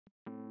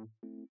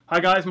Hi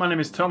guys, my name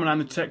is Tom and I'm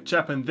the Tech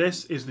Chap, and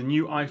this is the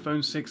new iPhone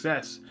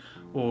 6s.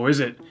 Or is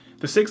it?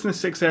 The 6 and the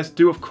 6s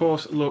do of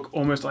course look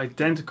almost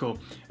identical,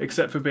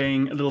 except for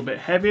being a little bit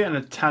heavier and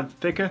a tad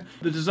thicker.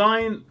 The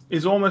design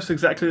is almost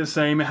exactly the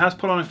same. It has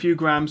put on a few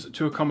grams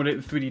to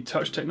accommodate the 3D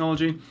touch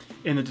technology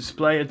in the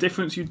display, a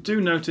difference you do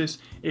notice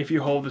if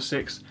you hold the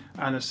 6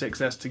 and the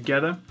 6s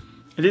together.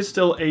 It is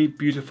still a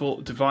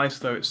beautiful device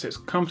though. It sits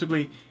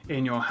comfortably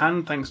in your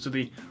hand thanks to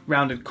the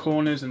rounded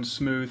corners and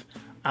smooth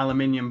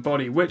aluminium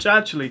body, which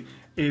actually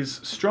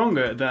is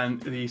stronger than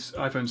the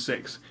iPhone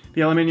 6.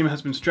 The aluminium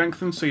has been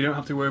strengthened so you don't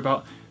have to worry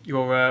about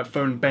your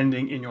phone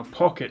bending in your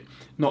pocket.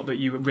 Not that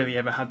you really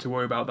ever had to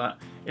worry about that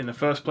in the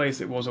first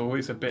place. It was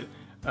always a bit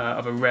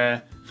of a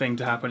rare thing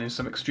to happen in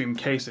some extreme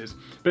cases.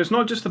 But it's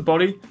not just the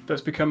body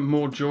that's become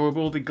more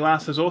durable, the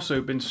glass has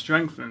also been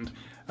strengthened.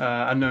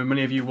 I know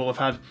many of you will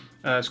have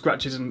had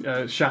scratches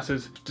and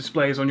shattered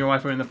displays on your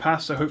iPhone in the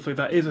past, so hopefully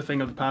that is a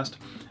thing of the past,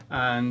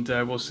 and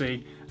we'll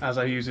see as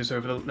I use this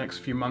over the next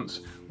few months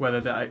whether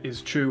that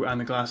is true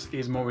and the glass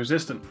is more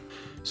resistant.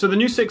 So the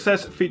new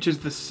 6s features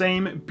the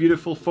same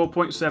beautiful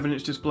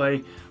 4.7-inch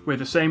display with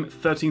the same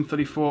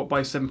 1334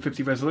 by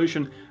 750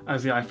 resolution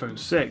as the iPhone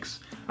 6.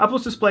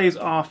 Apple's displays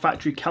are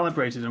factory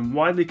calibrated and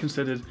widely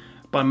considered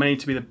by many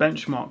to be the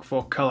benchmark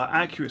for color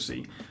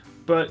accuracy.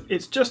 But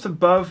it's just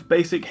above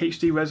basic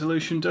HD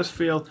resolution, does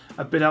feel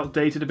a bit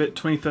outdated, a bit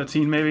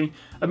 2013 maybe.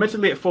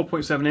 Admittedly at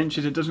 4.7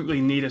 inches it doesn't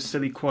really need a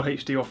silly Quad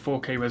HD or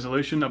 4K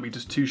resolution, that'd be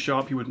just too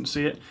sharp, you wouldn't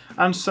see it.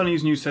 And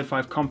Sony's new Z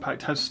 5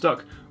 Compact has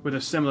stuck with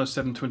a similar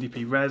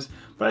 720p res,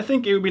 but I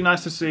think it would be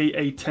nice to see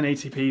a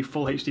 1080p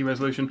full HD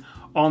resolution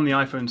on the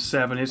iPhone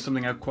 7 is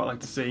something I'd quite like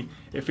to see.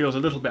 It feels a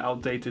little bit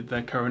outdated,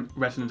 their current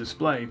Retina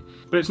display.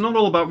 But it's not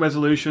all about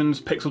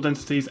resolutions, pixel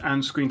densities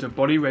and screen to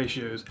body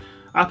ratios.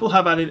 Apple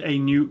have added a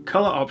new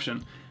color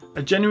option.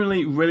 A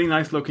genuinely really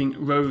nice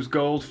looking rose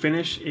gold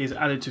finish is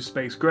added to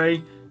space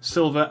grey,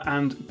 silver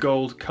and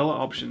gold color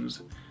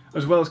options.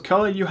 As well as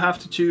color, you have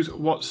to choose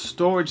what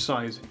storage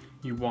size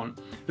you want.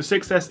 The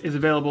 6s is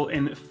available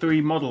in 3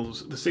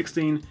 models, the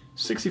 16,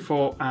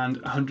 64 and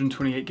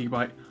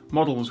 128GB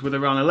models, with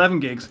around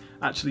 11 gigs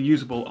actually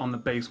usable on the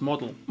base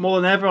model.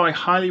 More than ever, I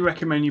highly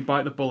recommend you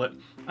bite the bullet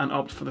and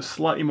opt for the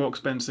slightly more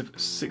expensive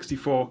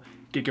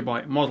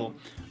 64GB model.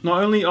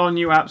 Not only are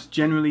new apps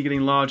generally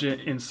getting larger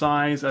in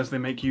size as they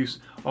make use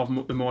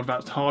of the more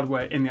advanced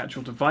hardware in the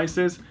actual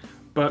devices,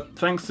 but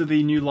thanks to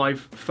the new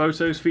live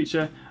photos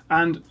feature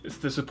and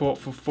the support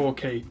for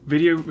 4K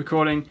video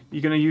recording,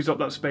 you're going to use up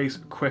that space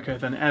quicker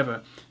than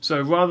ever.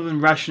 So rather than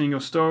rationing your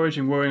storage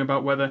and worrying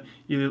about whether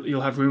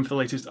you'll have room for the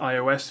latest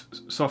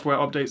iOS software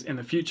updates in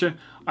the future,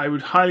 I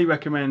would highly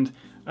recommend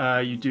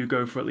you do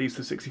go for at least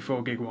the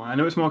 64GB one. I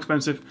know it's more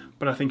expensive,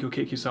 but I think you'll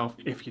kick yourself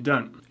if you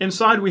don't.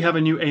 Inside we have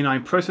a new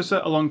A9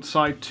 processor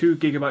alongside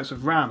 2GB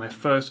of RAM, a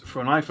first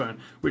for an iPhone,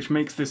 which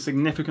makes this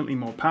significantly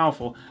more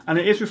powerful, and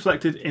it is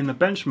reflected in the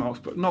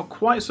benchmarks, but not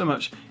quite so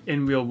much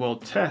in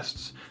real-world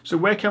tests. So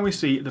where can we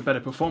see the better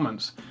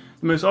performance?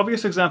 The most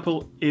obvious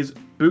example is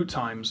boot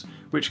times,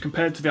 which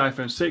compared to the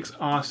iPhone 6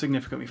 are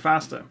significantly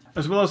faster.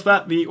 As well as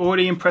that, the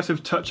already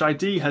impressive Touch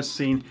ID has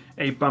seen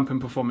a bump in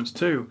performance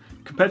too.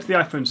 Compared to the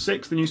iPhone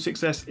 6, the new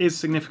 6s is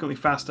significantly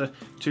faster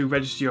to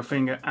register your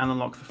finger and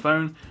unlock the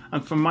phone,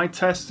 and from my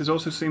tests this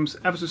also seems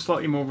ever so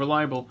slightly more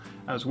reliable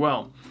as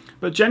well.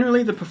 But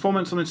generally the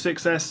performance on the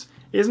 6s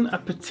isn't a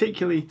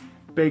particularly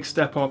big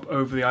step up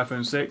over the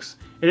iPhone 6.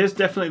 It is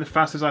definitely the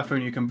fastest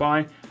iPhone you can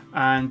buy,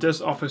 and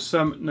does offer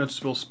some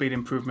noticeable speed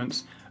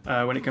improvements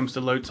when it comes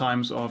to load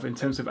times of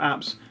intensive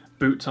apps,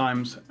 boot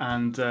times,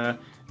 and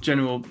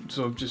general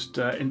sort of just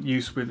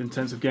use with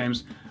intensive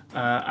games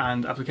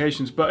and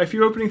applications. But if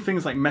you're opening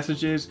things like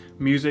messages,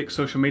 music,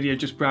 social media,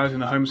 just browsing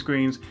the home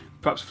screens,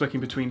 perhaps flicking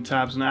between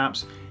tabs and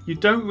apps, you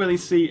don't really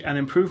see an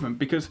improvement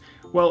because,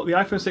 well, the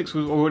iPhone 6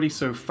 was already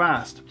so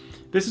fast.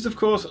 This is of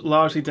course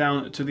largely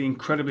down to the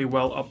incredibly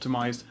well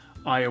optimized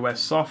iOS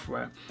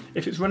software.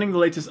 If it's running the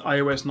latest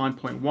iOS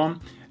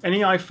 9.1, any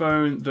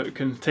iPhone that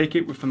can take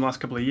it from the last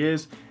couple of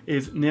years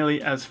is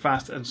nearly as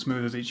fast and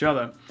smooth as each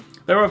other.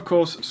 There are of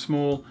course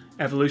small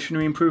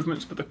evolutionary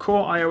improvements, but the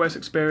core iOS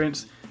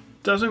experience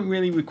doesn't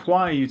really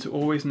require you to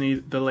always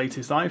need the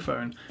latest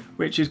iPhone,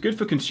 which is good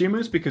for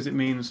consumers because it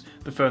means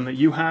the phone that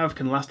you have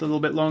can last a little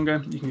bit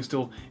longer. You can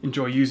still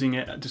enjoy using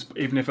it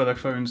even if other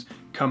phones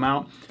come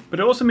out.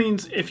 But it also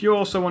means if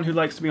you're someone who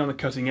likes to be on the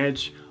cutting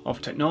edge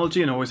of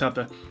technology and always have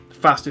the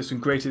fastest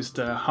and greatest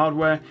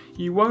hardware,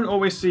 you won't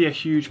always see a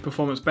huge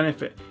performance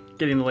benefit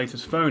getting the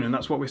latest phone, and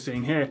that's what we're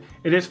seeing here.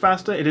 It is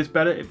faster, it is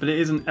better, but it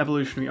is an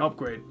evolutionary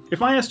upgrade.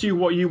 If I asked you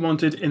what you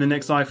wanted in the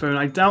next iPhone,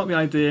 I doubt the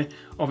idea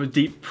of a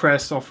deep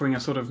press offering a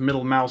sort of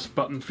middle mouse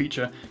button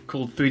feature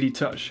called 3D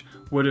Touch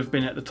would have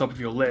been at the top of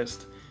your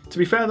list. To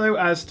be fair though,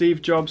 as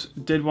Steve Jobs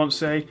did once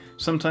say,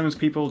 sometimes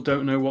people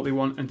don't know what they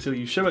want until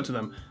you show it to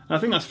them. And I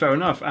think that's fair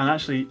enough, and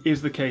actually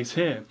is the case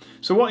here.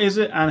 So what is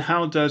it and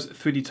how does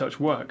 3D Touch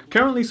work?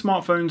 Currently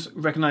smartphones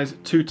recognize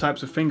 2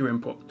 types of finger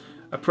input,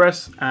 a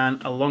press and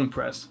a long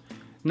press.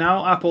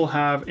 Now Apple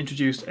have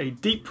introduced a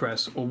deep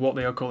press, or what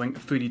they are calling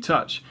 3D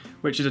Touch,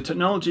 which is a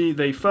technology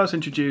they first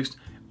introduced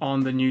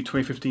on the new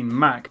 2015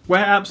 Mac.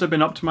 Where apps have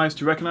been optimized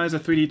to recognize a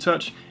 3D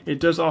touch, it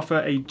does offer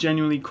a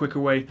genuinely quicker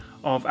way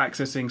of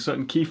accessing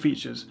certain key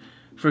features.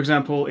 For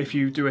example, if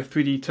you do a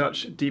 3D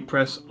touch deep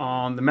press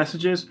on the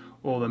Messages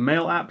or the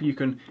Mail app, you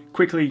can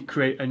quickly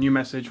create a new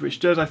message, which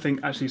does, I think,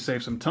 actually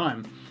save some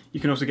time. You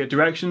can also get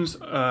directions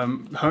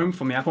home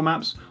from the Apple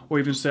Maps, or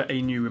even set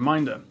a new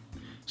reminder.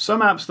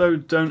 Some apps, though,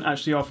 don't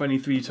actually offer any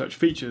 3D touch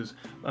features,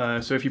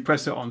 so if you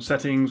press it on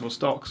Settings or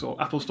Stocks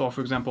or Apple Store, for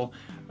example,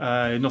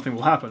 nothing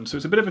will happen. So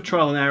it's a bit of a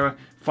trial and error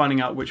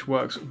finding out which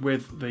works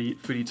with the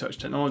 3D touch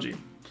technology.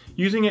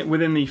 Using it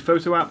within the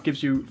Photo app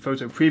gives you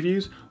photo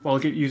previews, while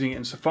using it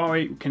in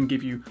Safari can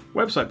give you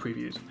website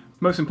previews.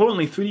 Most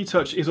importantly, 3D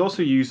touch is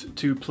also used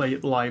to play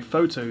live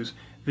photos,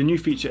 the new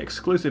feature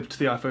exclusive to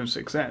the iPhone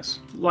 6s.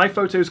 Live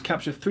photos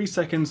capture 3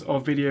 seconds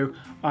of video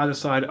either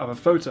side of a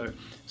photo.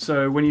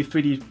 So when you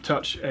 3D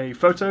touch a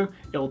photo,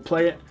 it'll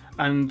play it,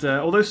 and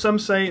although some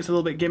say it's a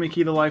little bit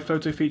gimmicky, the live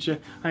photo feature,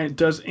 and it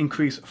does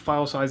increase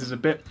file sizes a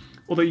bit,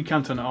 although you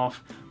can turn it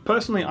off.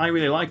 Personally, I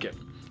really like it.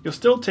 You're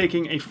still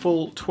taking a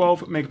full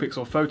 12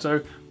 megapixel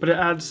photo, but it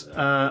adds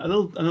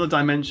another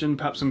dimension,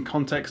 perhaps some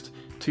context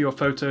to your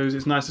photos.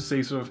 It's nice to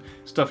see sort of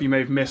stuff you may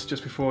have missed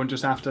just before and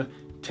just after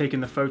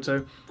taking the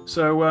photo.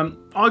 So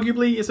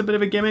arguably it's a bit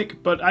of a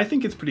gimmick, but I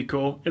think it's pretty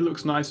cool. It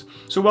looks nice.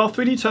 So while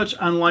 3D touch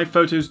and live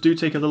photos do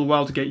take a little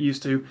while to get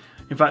used to,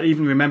 in fact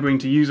even remembering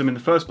to use them in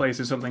the first place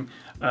is something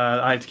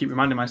I had to keep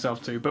reminding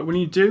myself to, but when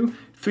you do,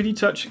 3D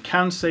touch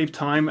can save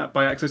time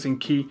by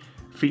accessing key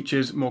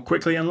features more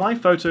quickly, and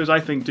live photos I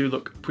think do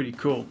look pretty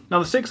cool. Now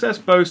the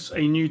 6S boasts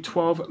a new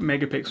 12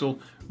 megapixel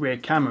rear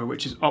camera,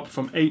 which is up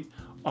from 8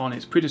 on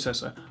its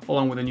predecessor,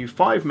 along with a new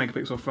 5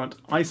 megapixel front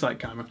iSight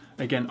camera,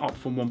 again up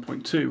from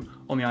 1.2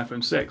 on the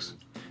iPhone 6.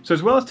 So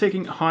as well as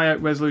taking higher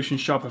resolution,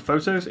 sharper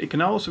photos, it can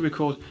now also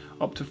record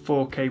up to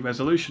 4K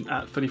resolution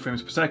at 30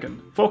 frames per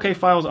second. 4K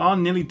files are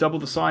nearly double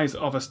the size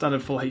of a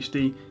standard Full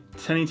HD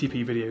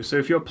 1080p video, so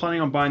if you're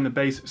planning on buying the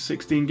base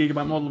 16GB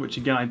model, which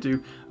again I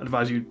do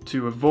advise you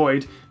to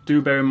avoid,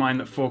 do bear in mind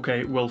that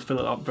 4K will fill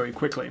it up very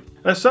quickly.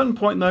 At a certain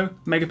point though,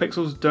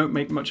 megapixels don't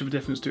make much of a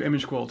difference to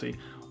image quality,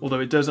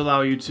 although it does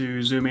allow you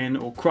to zoom in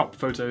or crop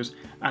photos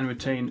and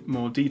retain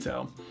more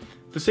detail.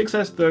 The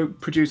 6S though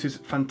produces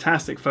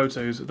fantastic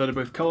photos that are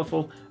both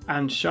colourful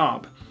and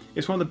sharp.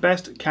 It's one of the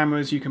best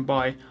cameras you can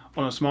buy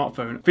on a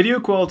smartphone.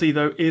 Video quality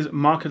though is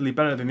markedly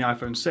better than the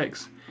iPhone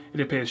 6. It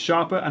appears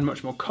sharper and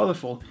much more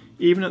colourful,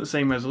 even at the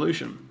same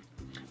resolution.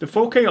 The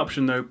 4K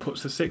option though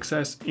puts the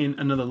 6S in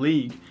another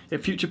league.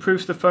 It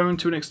future-proofs the phone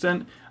to an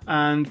extent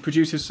and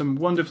produces some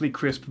wonderfully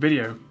crisp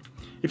video.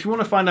 If you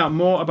want to find out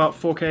more about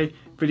 4K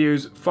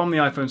videos from the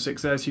iPhone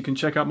 6S, you can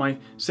check out my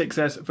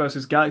 6S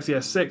versus Galaxy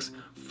S6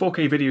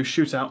 4K video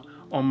shootout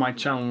on my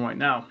channel right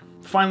now.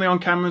 Finally, on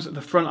cameras,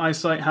 the front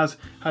iSight has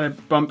had a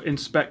bump in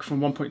spec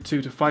from 1.2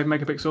 to 5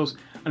 megapixels,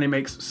 and it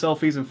makes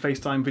selfies and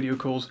FaceTime video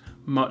calls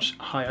much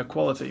higher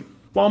quality.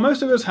 While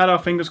most of us had our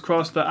fingers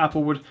crossed that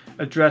Apple would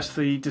address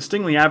the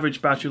distinctly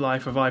average battery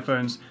life of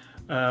iPhones,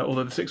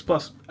 although the 6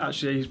 Plus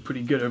actually is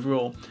pretty good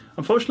overall,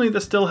 unfortunately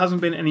there still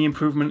hasn't been any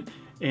improvement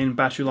in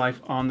battery life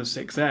on the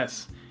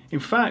 6S. In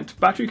fact,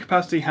 battery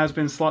capacity has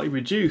been slightly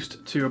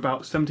reduced to about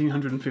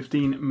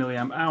 1715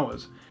 mAh.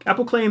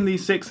 Apple claimed the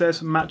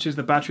 6S matches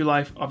the battery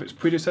life of its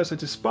predecessor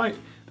despite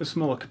the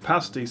smaller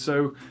capacity,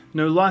 so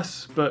no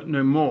less but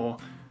no more.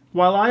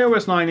 While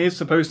iOS 9 is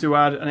supposed to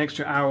add an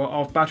extra hour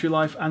of battery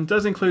life and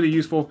does include a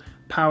useful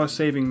power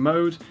saving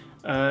mode,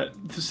 the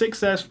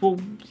 6S will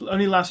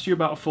only last you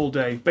about a full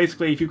day.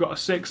 Basically, if you've got a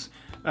 6,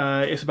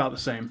 it's about the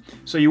same.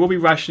 So you will be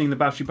rationing the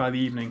battery by the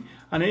evening.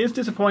 And it is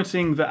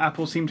disappointing that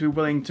Apple seemed to be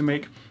willing to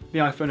make the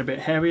iPhone a bit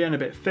heavier and a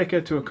bit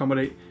thicker to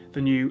accommodate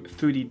the new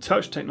 3D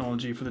touch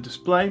technology for the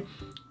display,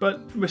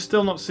 but we're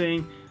still not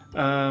seeing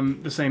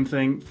the same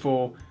thing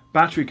for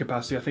battery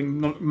capacity. I think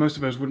most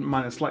of us wouldn't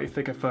mind a slightly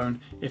thicker phone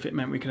if it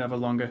meant we could have a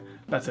longer,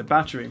 better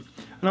battery.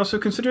 And also,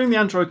 considering the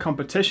Android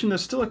competition,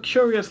 there's still a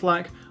curious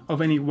lack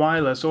of any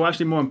wireless, or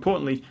actually more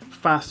importantly,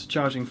 fast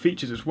charging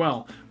features as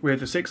well, with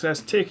the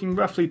 6S taking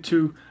roughly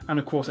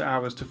 2¼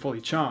 hours to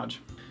fully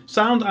charge.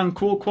 Sound and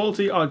call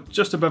quality are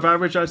just above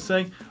average, I'd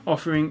say,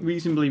 offering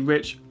reasonably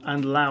rich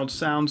and loud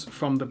sounds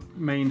from the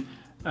main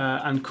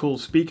and cool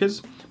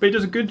speakers, but it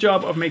does a good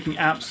job of making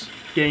apps,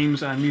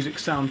 games and music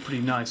sound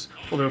pretty nice,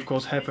 although of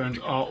course headphones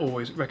are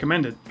always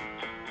recommended.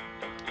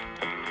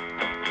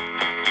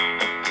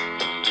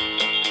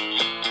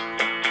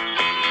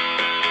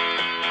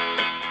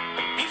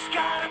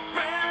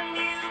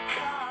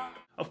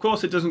 Of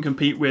course it doesn't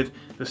compete with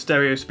the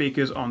stereo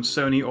speakers on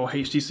Sony or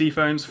HTC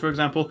phones, for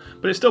example,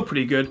 but it's still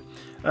pretty good.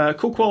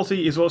 Call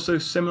quality is also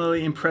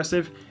similarly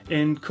impressive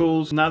in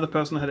calls. Neither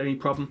person had any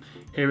problem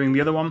hearing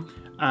the other one,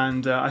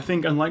 and I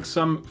think unlike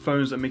some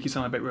phones that make you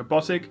sound a bit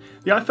robotic,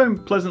 the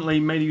iPhone pleasantly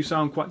made you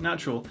sound quite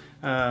natural,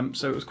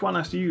 so it was quite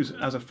nice to use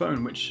as a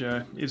phone, which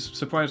is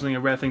surprisingly a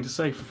rare thing to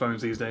say for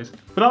phones these days.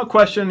 Without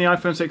question, the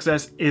iPhone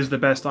 6S is the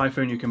best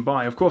iPhone you can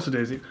buy. Of course it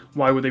is.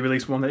 Why would they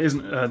release one that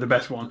isn't the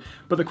best one?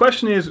 But the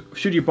question is,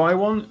 should you buy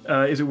one?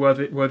 Is it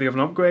worthy of an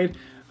upgrade?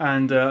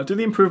 And do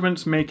the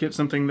improvements make it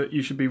something that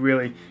you should be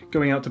really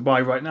going out to buy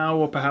right now,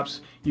 or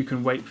perhaps you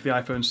can wait for the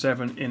iPhone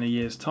 7 in a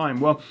year's time?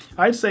 Well,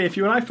 I'd say if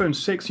you're an iPhone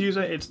 6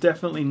 user, it's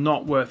definitely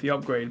not worth the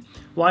upgrade.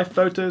 Live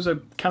photos are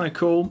kind of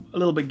cool, a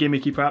little bit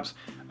gimmicky perhaps.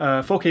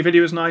 4K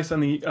video is nice,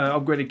 and the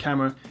upgraded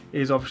camera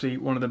is obviously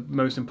one of the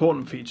most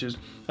important features,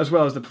 as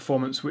well as the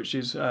performance, which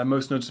is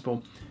most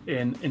noticeable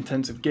in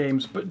intensive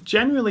games. But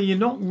generally, you're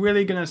not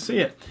really going to see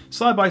it.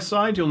 Side by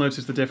side, you'll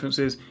notice the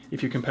differences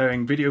if you're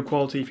comparing video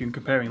quality, if you're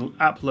comparing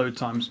app load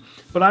times.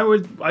 But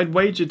I'd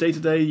wager day to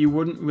day you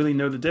wouldn't really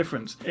know the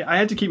difference. I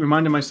had to keep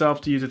reminding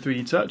myself to use a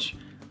 3D Touch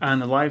and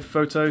the live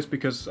photos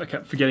because I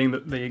kept forgetting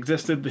that they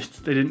existed.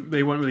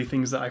 They weren't really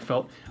things that I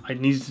felt I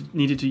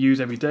needed to use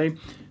every day.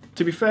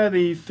 To be fair,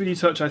 the 3D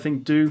Touch I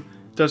think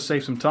does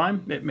save some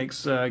time. It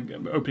makes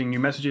opening new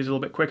messages a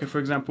little bit quicker, for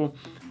example,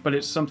 but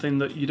it's something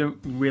that you don't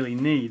really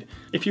need.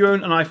 If you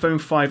own an iPhone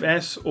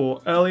 5S or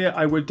earlier,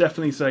 I would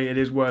definitely say it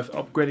is worth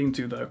upgrading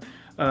to though.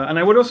 And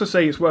I would also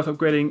say it's worth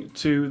upgrading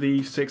to the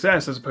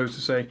 6S as opposed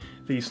to, say,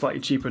 the slightly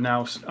cheaper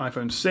now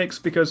iPhone 6,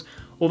 because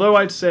although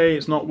I'd say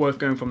it's not worth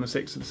going from the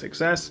 6 to the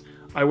 6S,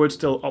 I would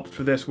still opt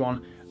for this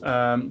one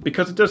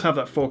because it does have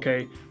that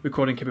 4K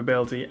recording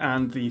capability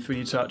and the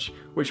 3D Touch,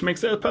 which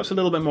makes it perhaps a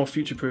little bit more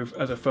future-proof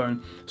as a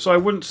phone. So I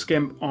wouldn't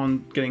skimp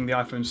on getting the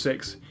iPhone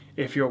 6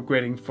 if you're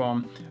upgrading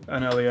from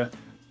an earlier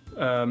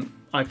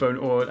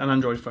iPhone or an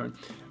Android phone.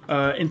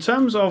 In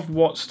terms of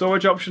what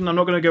storage option, I'm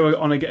not going to go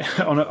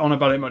on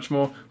about it much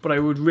more, but I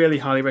would really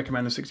highly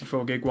recommend the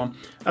 64 gig one.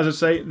 As I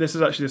say, this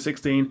is actually the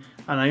 16,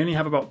 and I only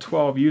have about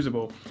 12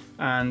 usable.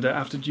 And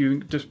after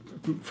just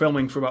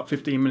filming for about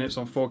 15 minutes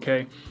on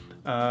 4K,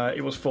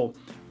 it was full,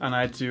 and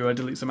I had to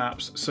delete some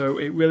apps. So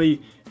it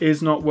really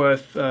is not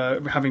worth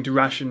having to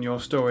ration your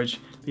storage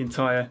the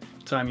entire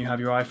time you have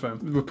your iPhone.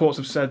 Reports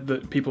have said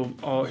that people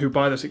who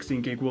buy the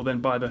 16 gig will then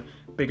buy the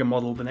bigger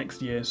model the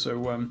next year,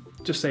 so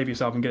just save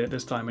yourself and get it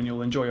this time and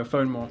you'll enjoy your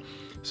phone more.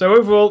 So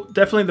overall,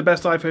 definitely the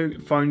best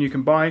iPhone phone you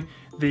can buy.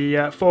 The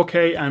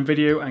 4K and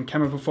video and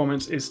camera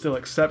performance is still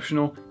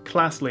exceptional,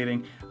 class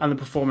leading, and the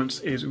performance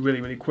is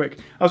really, really quick.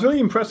 I was really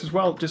impressed as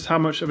well just how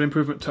much of an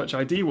improvement Touch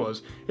ID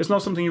was. It's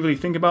not something you really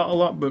think about a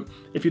lot, but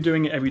if you're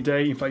doing it every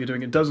day, in fact you're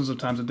doing it dozens of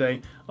times a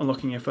day,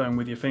 unlocking your phone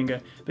with your finger,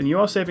 then you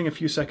are saving a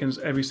few seconds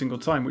every single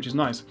time, which is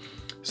nice.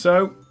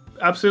 So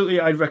absolutely,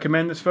 I'd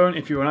recommend this phone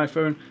if you're an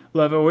iPhone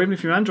lover, or even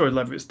if you're an Android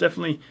lover. It's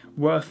definitely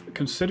worth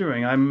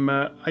considering.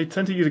 I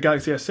tend to use a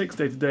Galaxy S6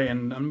 day to day,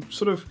 and I'm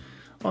sort of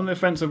on the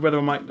fence of whether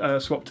I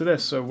might swap to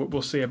this, so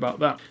we'll see about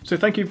that. So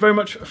thank you very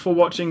much for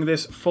watching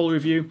this full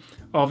review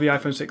of the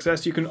iPhone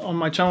 6s. On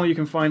my channel you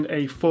can find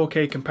a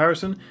 4K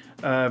comparison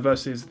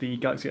versus the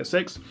Galaxy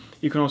S6.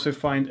 You can also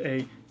find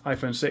a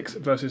iPhone 6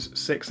 versus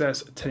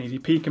 6S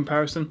 1080p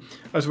comparison,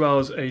 as well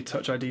as a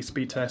Touch ID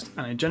speed test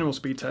and a general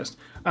speed test,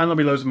 and there'll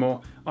be loads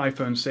more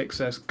iPhone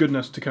 6S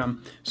goodness to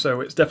come, so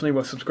it's definitely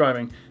worth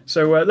subscribing.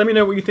 So let me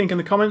know what you think in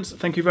the comments.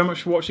 Thank you very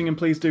much for watching, and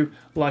please do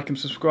like and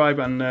subscribe,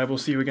 and we'll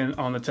see you again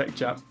on the Tech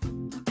Chat.